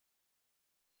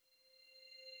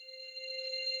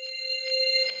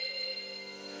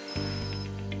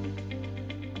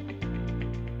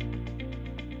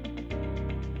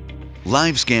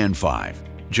LiveScan 5,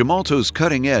 Gemalto's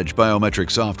cutting-edge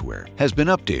biometric software, has been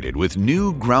updated with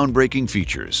new groundbreaking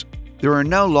features. There are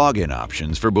now login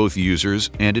options for both users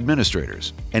and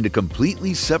administrators, and a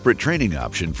completely separate training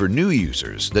option for new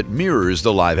users that mirrors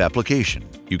the live application.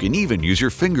 You can even use your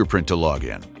fingerprint to log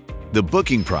in. The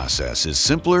booking process is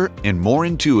simpler and more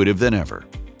intuitive than ever.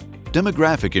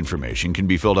 Demographic information can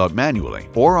be filled out manually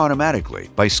or automatically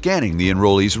by scanning the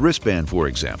enrollee's wristband, for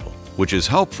example, which is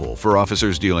helpful for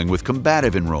officers dealing with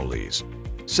combative enrollees.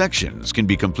 Sections can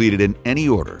be completed in any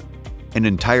order, and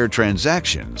entire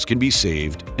transactions can be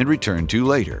saved and returned to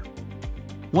later.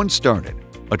 Once started,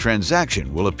 a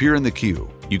transaction will appear in the queue.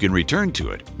 You can return to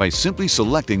it by simply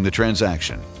selecting the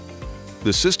transaction.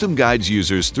 The system guides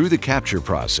users through the capture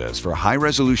process for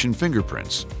high-resolution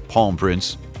fingerprints, palm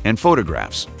prints, and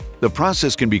photographs. The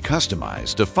process can be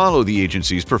customized to follow the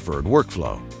agency's preferred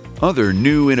workflow. Other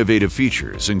new innovative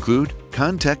features include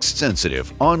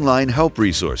context-sensitive online help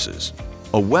resources,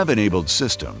 a web-enabled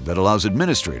system that allows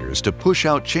administrators to push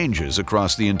out changes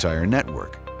across the entire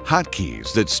network,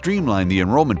 hotkeys that streamline the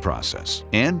enrollment process,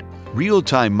 and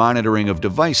real-time monitoring of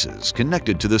devices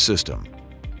connected to the system.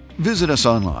 Visit us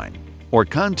online or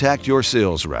contact your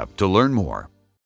sales rep to learn more.